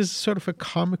 This is sort of a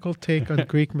comical take on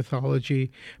Greek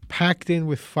mythology, packed in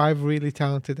with 5 really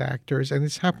talented actors, and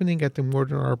it's happening at the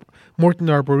Morton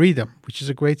Arboretum, which is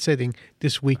a great setting,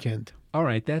 this weekend. All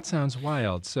right, that sounds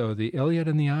wild. So the Iliad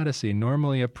and the Odyssey,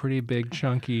 normally a pretty big,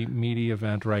 chunky, meaty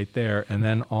event right there, and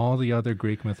then all the other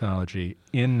Greek mythology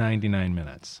in 99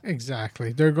 minutes.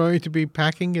 Exactly. They're going to be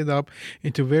packing it up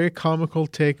into very comical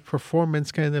take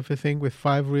performance kind of a thing with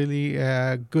 5 really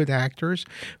good actors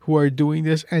who are doing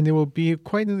this, and it will be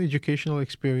quite an educational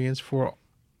experience for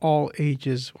all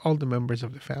ages, all the members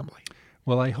of the family.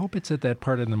 Well, I hope it's at that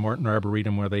part in the Morton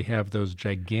Arboretum where they have those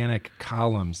gigantic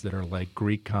columns that are like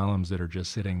Greek columns that are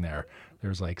just sitting there.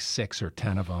 There's like 6 or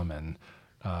 10 of them, and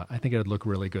I think it would look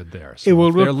really good there. So it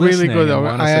will look really good.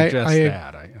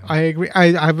 I agree. I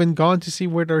haven't gone to see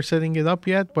where they're setting it up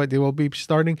yet, but it will be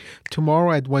starting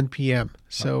tomorrow at 1 p.m.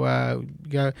 So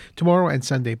tomorrow and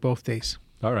Sunday, both days.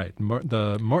 All right.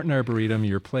 The Morton Arboretum,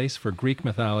 your place for Greek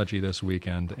mythology this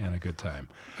weekend, and a good time.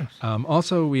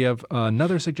 Also, we have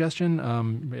another suggestion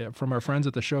from our friends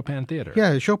at the Chopin Theater.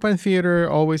 Yeah, the Chopin Theater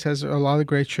always has a lot of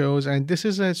great shows, and this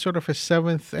is a sort of a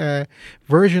 7th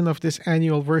version of this,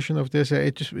 annual version of this.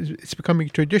 It's becoming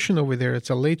tradition over there. It's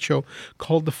a late show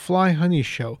called the Fly Honey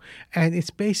Show, and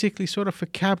it's basically sort of a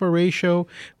cabaret show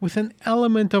with an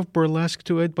element of burlesque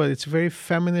to it, but it's very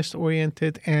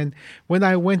feminist-oriented, and when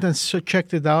I went and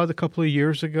checked it out a couple of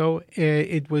years ago,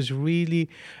 it was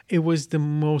the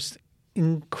most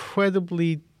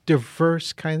incredibly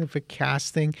diverse kind of a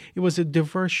casting. It was a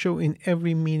diverse show in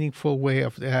every meaningful way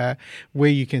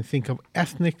way you can think of,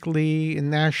 ethnically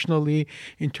and nationally,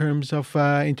 in terms of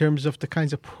the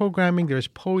kinds of programming. There's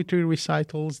poetry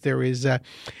recitals, there is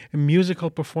musical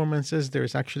performances,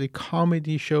 there's actually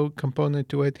comedy show component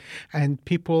to it, and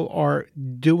people are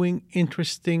doing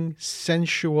interesting,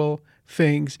 sensual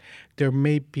things. There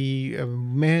may be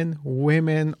men,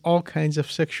 women, all kinds of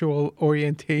sexual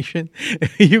orientation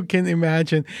you can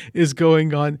imagine is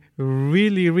going on.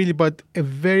 Really, really, but a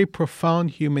very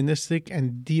profound humanistic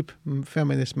and deep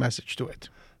feminist message to it.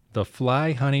 The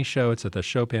Fly Honey Show. It's at the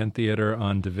Chopin Theater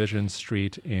on Division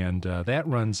Street, and that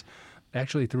runs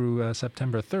actually through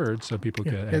September 3rd, so people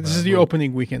can... this is the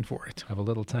opening weekend for it. Have a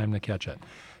little time to catch it.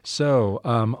 So,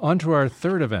 on to our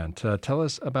third event. Tell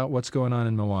us about what's going on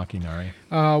in Milwaukee, Nari.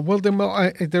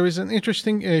 There is an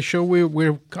interesting show.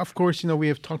 We're of course, we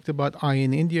have talked about I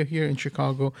in India here in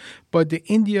Chicago, but the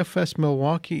IndiaFest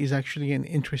Milwaukee is actually an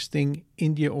interesting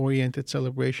India-oriented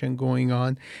celebration going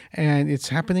on, and it's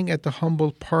happening at the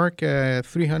Humboldt Park,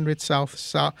 300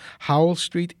 South Howell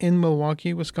Street in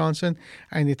Milwaukee, Wisconsin,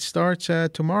 and it starts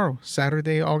tomorrow,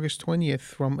 Saturday, August 20th,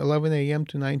 from 11 a.m.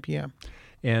 to 9 p.m.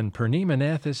 And Purnima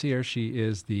Nath is here. She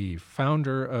is the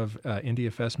founder of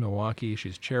IndiaFest Milwaukee.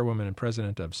 She's chairwoman and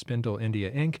president of Spindle India,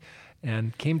 Inc.,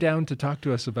 and came down to talk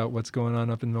to us about what's going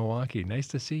on up in Milwaukee. Nice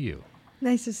to see you.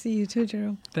 Nice to see you too,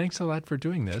 Jerome. Thanks a lot for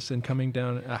doing this and coming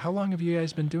down. How long have you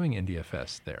guys been doing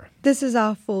IndiaFest there? This is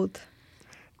our 4th.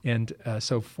 And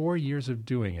so 4 years of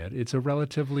doing it. It's a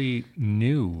relatively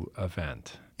new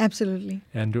event. Absolutely.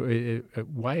 And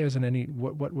why isn't any?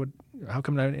 How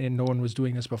come no one was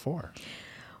doing this before?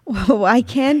 Well, I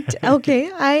can't.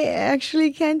 Okay, I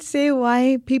actually can't say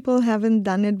why people haven't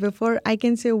done it before. I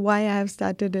can say why I have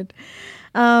started it.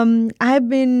 I've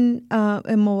been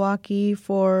in Milwaukee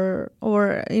or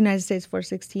United States for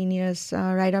 16 years.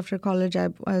 Right after college, I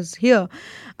was here.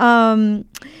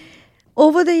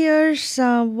 Over the years,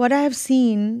 what I have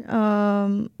seen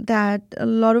that a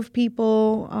lot of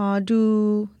people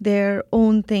do their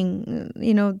own thing.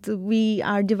 We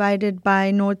are divided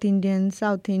by North Indian,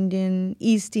 South Indian,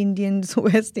 East Indians,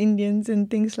 West Indians, and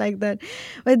things like that.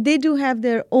 But they do have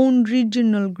their own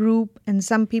regional group, and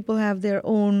some people have their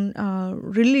own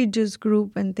religious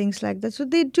group and things like that. So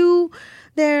they do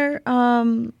their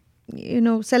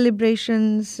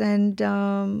celebrations and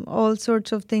all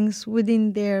sorts of things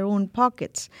within their own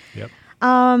pockets. Yep.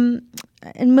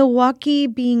 In Milwaukee,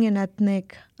 being an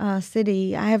ethnic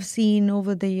city, I have seen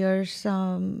over the years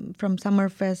from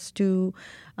Summerfest to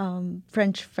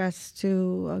French Fest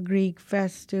to Greek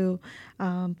Fest to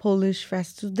Polish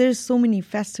Fest. So there's so many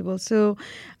festivals. So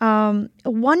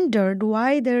wondered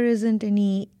why there isn't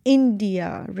any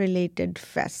India-related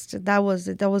fest. That was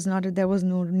it. There was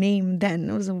no name then.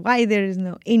 It was why there is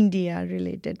no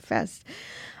India-related fest.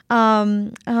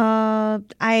 I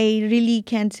really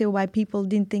can't say why people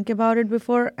didn't think about it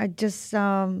before. I just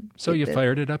So you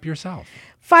fired it up yourself?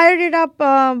 Fired it up.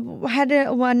 Had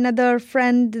another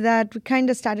friend that we kind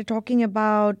of started talking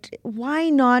about why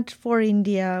not for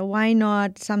India? Why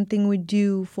not something we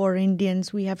do for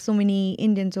Indians? We have so many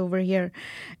Indians over here.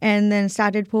 And then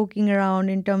started poking around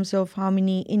in terms of how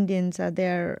many Indians are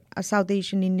there, South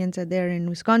Asian Indians are there in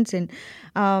Wisconsin.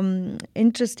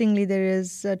 Interestingly, there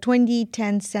is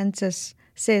 2010 census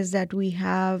says that we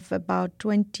have about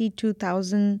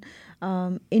 22,000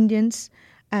 Indians.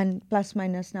 And plus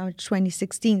minus now it's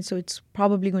 2016, so it's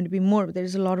probably going to be more.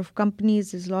 There's a lot of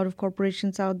companies, there's a lot of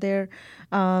corporations out there,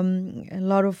 a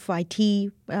lot of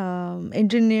IT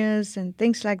engineers and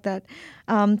things like that.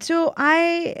 So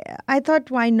I thought,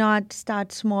 why not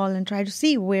start small and try to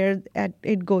see where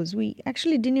it goes. We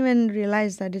actually didn't even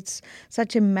realize that it's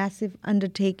such a massive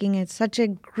undertaking. It's such a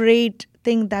great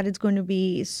thing that it's going to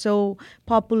be so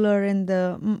popular in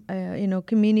the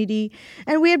community,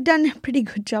 and we have done a pretty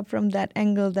good job from that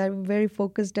angle. That we're very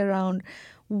focused around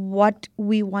what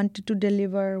we wanted to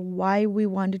deliver, why we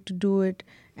wanted to do it,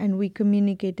 and we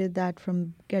communicated that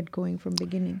from get-going, from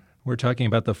beginning. We're talking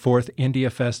about the 4th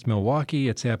IndiaFest Milwaukee.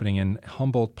 It's happening in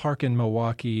Humboldt Park in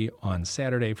Milwaukee on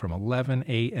Saturday from 11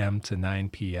 a.m. to 9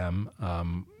 p.m.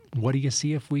 What do you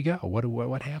see if we go?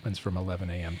 What happens from 11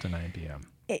 a.m. to 9 p.m.?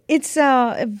 It's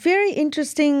a very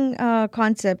interesting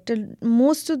concept.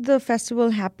 Most of the festival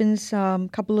happens a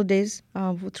couple of days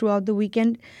throughout the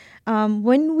weekend.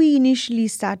 When we initially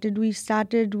started, we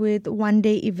started with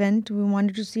one-day event. We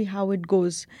wanted to see how it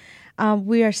goes.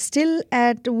 We are still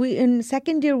in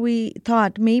second year, we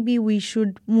thought maybe we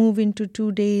should move into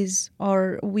 2 days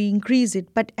or we increase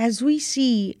it. But as we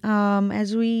see,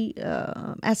 as we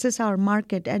assess our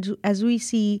market, as we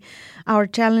see our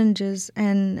challenges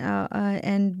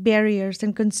and barriers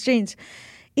and constraints,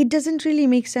 it doesn't really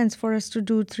make sense for us to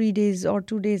do 3 days or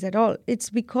 2 days at all. It's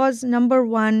because, number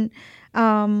one,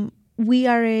 we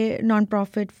are a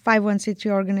nonprofit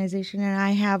 501c3 organization, and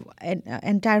I have an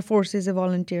entire force is a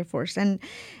volunteer force. And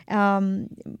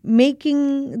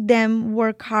making them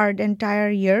work hard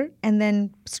entire year and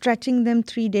then stretching them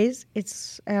 3 days,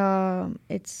 it's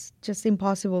just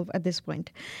impossible at this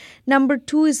point. Number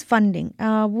two is funding.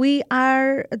 We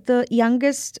are the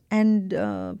youngest and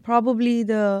probably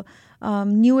the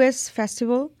newest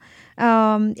festival,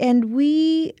 and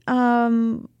we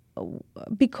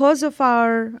because of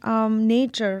our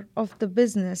nature of the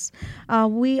business,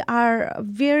 we are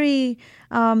very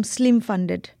slim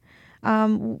funded.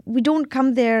 We don't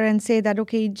come there and say that,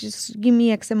 okay, just give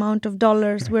me X amount of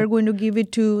dollars. We're going to give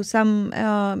it to some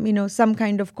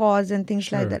kind of cause and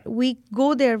things like that. We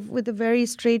go there with a very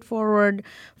straightforward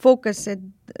focus.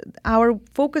 Our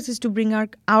focus is to bring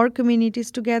our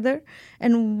communities together.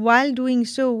 And while doing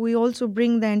so, we also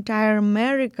bring the entire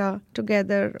America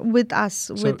together with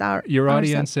us. So your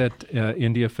audience at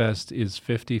IndiaFest is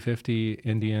 50-50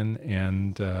 Indian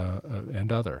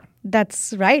and other.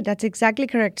 That's right. That's exactly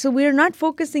correct. So we are not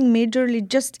focusing majorly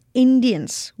just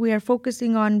Indians. We are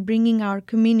focusing on bringing our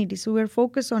community. So we're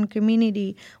focused on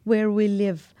community where we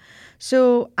live.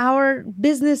 So our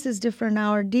business is different.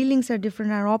 Our dealings are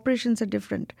different. Our operations are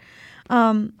different.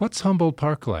 What's Humboldt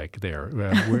Park like there?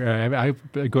 I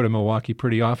go to Milwaukee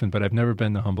pretty often, but I've never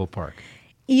been to Humboldt Park.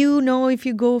 If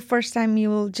you go first time, you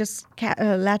will just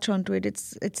latch onto it.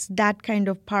 It's that kind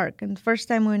of park. And first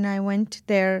time when I went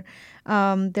there,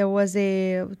 there was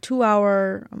a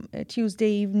 2-hour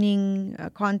Tuesday evening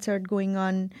concert going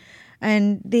on,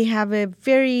 and they have a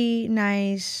very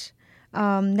nice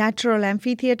natural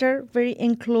amphitheater, very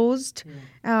enclosed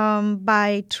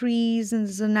by trees, and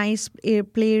there's a nice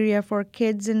play area for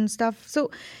kids and stuff. So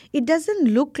it doesn't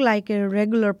look like a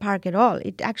regular park at all.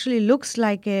 It actually looks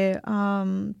like a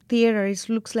theater. It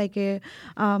looks like a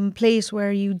place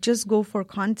where you just go for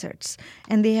concerts.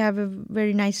 And they have a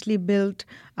very nicely built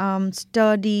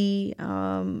sturdy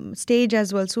stage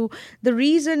as well. So the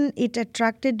reason it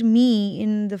attracted me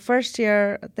in the first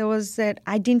year, there was that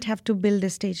I didn't have to build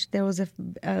a stage. There was a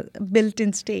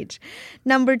built-in stage.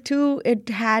 Number two, it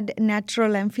had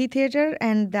natural amphitheater,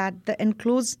 and that the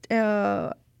enclosed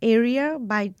area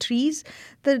by trees,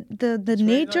 the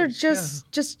nature nice.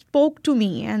 just spoke to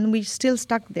me, and we still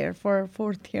stuck there for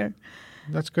fourth year.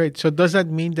 That's great. So does that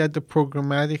mean that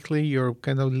programmatically you're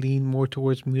kind of lean more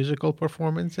towards musical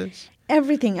performances?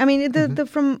 Everything. I mean, the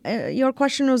from your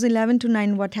question was 11 to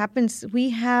 9. What happens? We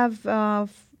have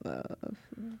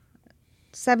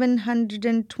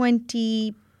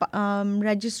 720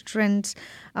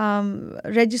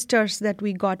 registers that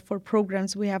we got for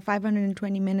programs. We have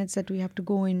 520 minutes that we have to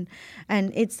go in,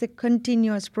 and it's a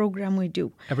continuous program we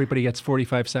do. Everybody gets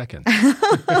 45 seconds.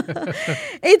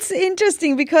 It's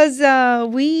interesting because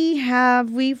from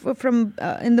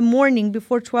in the morning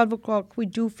before 12 o'clock we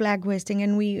do flag hoisting,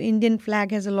 and Indian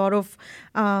flag has a lot of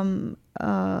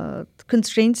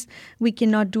constraints. We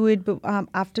cannot do it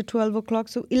after 12 o'clock.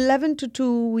 So 11 to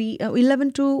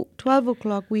 12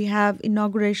 o'clock we have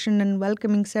inauguration and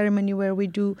welcoming ceremony where we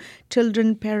do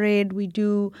children parade, we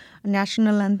do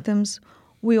national anthems.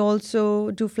 We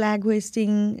also do flag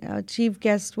hoisting, chief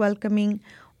guest welcoming.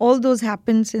 All those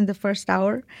happens in the first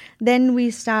hour. Then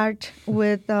we start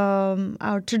with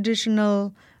our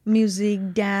traditional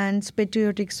music, dance,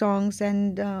 patriotic songs,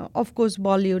 and of course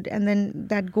Bollywood. And then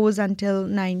that goes until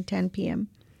 9-10 p.m.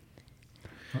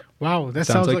 Wow, that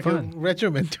sounds like a fun.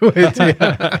 regiment to it.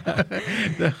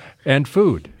 Yeah. And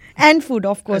food. And food,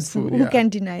 of course. And food, Who yeah. can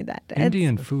deny that?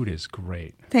 Indian food is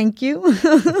great. Thank you.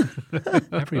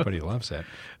 Everybody loves it.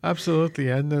 Absolutely,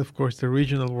 and of course the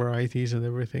regional varieties and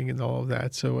everything and all of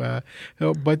that. So,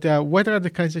 but what are the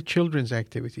kinds of children's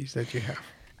activities that you have?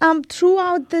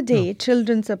 Throughout the day,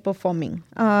 children are performing,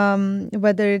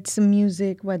 whether it's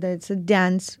music, whether it's a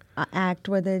dance act,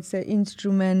 whether it's an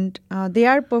instrument. They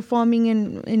are performing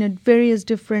in various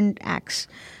different acts.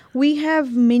 We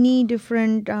have many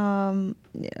different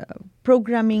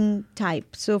programming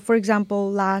types. So, for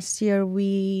example, last year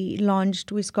we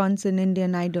launched Wisconsin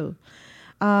Indian Idol.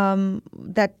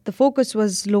 That the focus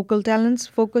was local talents.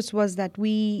 Focus was that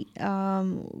we,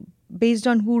 based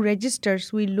on who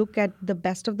registers, we look at the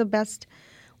best of the best.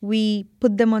 We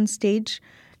put them on stage,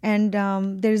 and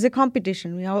there is a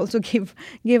competition. We also give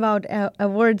out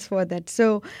awards for that.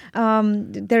 So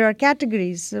there are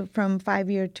categories from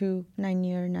 5-year to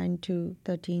 9-year, 9 to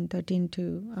 13, 13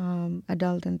 to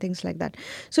adult, and things like that.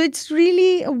 So it's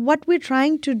really what we're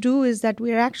trying to do is that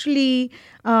we're actually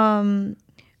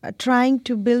trying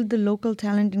to build the local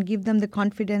talent and give them the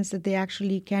confidence that they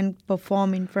actually can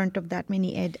perform in front of that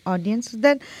many audience.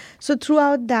 So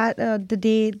throughout that the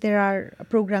day, there are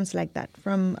programs like that,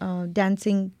 from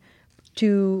dancing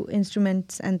to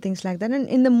instruments and things like that. And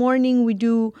in the morning, we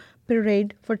do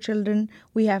parade for children.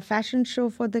 We have fashion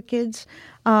show for the kids.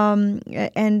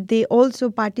 And they also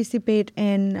participate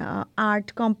in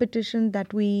art competition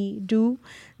that we do.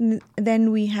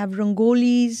 Then we have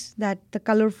rangolis, the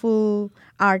colorful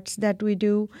arts that we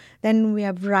do. Then we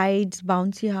have rides,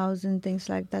 bouncy house, and things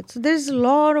like that. So there's a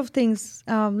lot of things,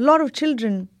 a lot of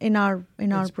children in our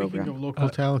program. Speaking of local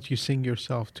talent, you sing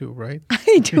yourself too, right?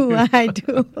 I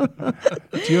do.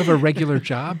 Do you have a regular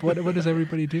job? What does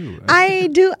everybody do? I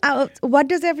do. What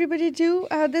does everybody do?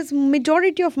 This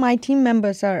majority of my team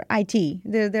members are IT.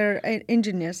 They're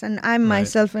engineers, and I'm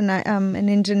myself an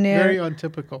engineer. Very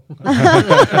untypical.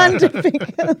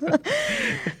 Untypical.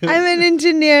 I'm an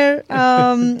engineer.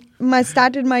 I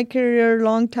started my career a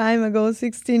long time ago,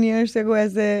 16 years ago,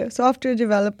 as a software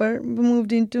developer.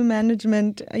 Moved into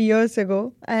management years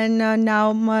ago, and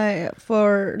now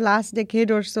for last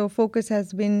decade or so, focus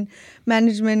has been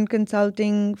management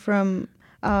consulting, from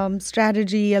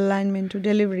strategy, alignment to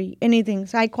delivery, anything.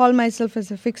 So I call myself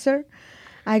as a fixer.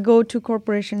 I go to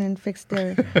corporation and fix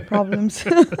their problems.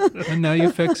 And now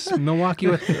you fix Milwaukee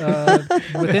with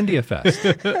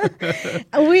IndiaFest.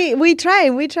 We try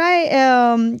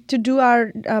to do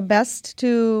our best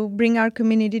to bring our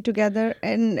community together,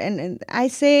 and I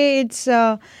say it's.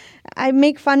 I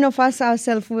make fun of ourselves.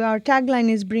 Our tagline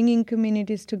is bringing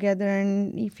communities together,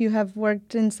 and if you have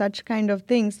worked in such kind of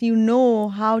things, you know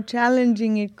how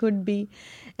challenging it could be,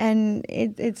 and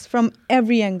it's from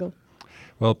every angle.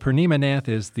 Well, Purnima Nath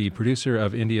is the producer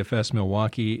of IndiaFest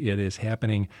Milwaukee. It is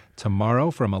happening tomorrow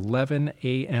from 11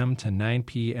 a.m. to 9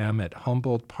 p.m. at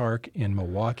Humboldt Park in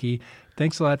Milwaukee.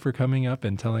 Thanks a lot for coming up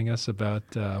and telling us about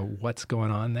what's going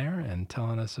on there and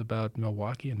telling us about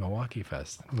Milwaukee and Milwaukee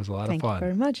Fest. It was a lot of fun. Thank you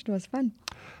very much. It was fun.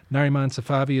 Nari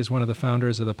Safavi is one of the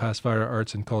founders of the Pasvara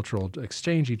Arts and Cultural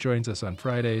Exchange. He joins us on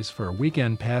Fridays for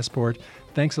Weekend Passport.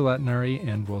 Thanks a lot, Nari,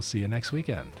 and we'll see you next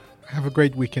weekend. Have a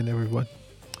great weekend, everyone.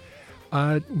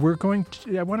 I want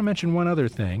to mention one other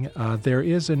thing. There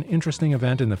is an interesting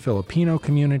event in the Filipino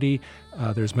community.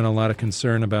 There's been a lot of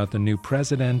concern about the new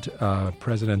president,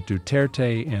 President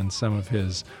Duterte, and some of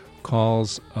his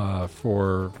calls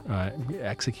for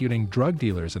executing drug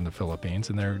dealers in the Philippines,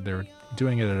 and they're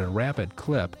doing it at a rapid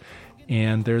clip.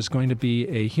 And there's going to be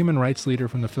a human rights leader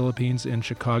from the Philippines in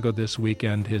Chicago this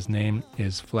weekend. His name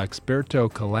is Flexberto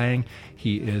Calang.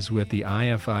 He is with the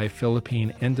IFI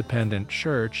Philippine Independent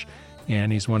Church,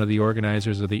 and he's one of the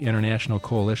organizers of the International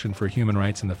Coalition for Human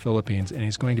Rights in the Philippines. And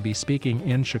he's going to be speaking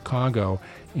in Chicago,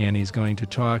 and he's going to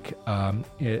talk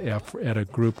at a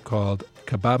group called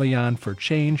Kababayan for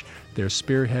Change. They're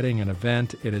spearheading an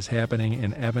event. It is happening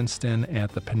in Evanston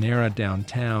at the Panera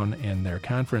downtown in their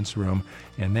conference room,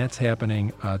 and that's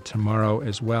happening tomorrow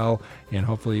as well. And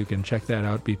hopefully you can check that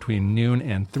out between noon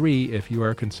and 3 if you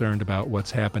are concerned about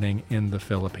what's happening in the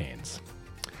Philippines.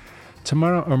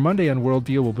 Tomorrow or Monday on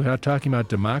Worldview, we'll be talking about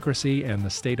democracy and the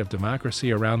state of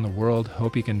democracy around the world.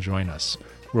 Hope you can join us.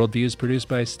 Worldview is produced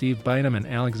by Steve Bynum and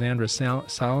Alexandra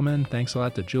Solomon. Thanks a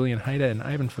lot to Julian Haida and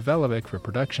Ivan Favelevic for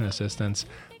production assistance.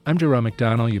 I'm Jerome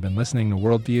McDonnell. You've been listening to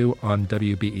Worldview on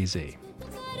WBEZ.